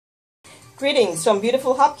Greetings from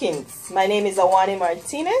beautiful Hopkins. My name is Awani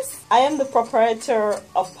Martinez. I am the proprietor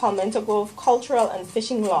of Palmetto Grove Cultural and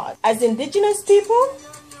Fishing Lodge. As indigenous people,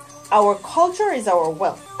 our culture is our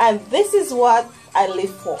wealth, and this is what I live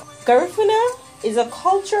for. Garifuna is a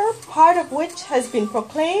culture part of which has been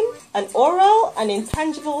proclaimed an oral and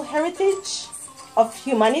intangible heritage of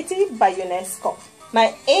humanity by UNESCO.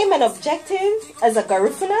 My aim and objective as a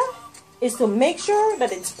Garifuna is to make sure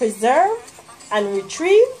that it's preserved and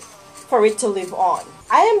retrieved for it to live on.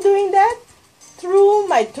 I am doing that through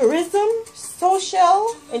my tourism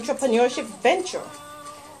social entrepreneurship venture,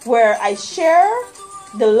 where I share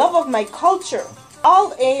the love of my culture,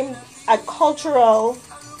 all aimed at cultural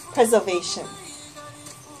preservation.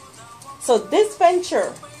 So this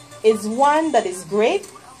venture is one that is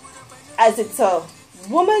great, as it's a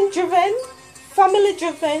woman-driven,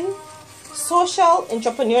 family-driven social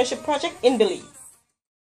entrepreneurship project in Belize.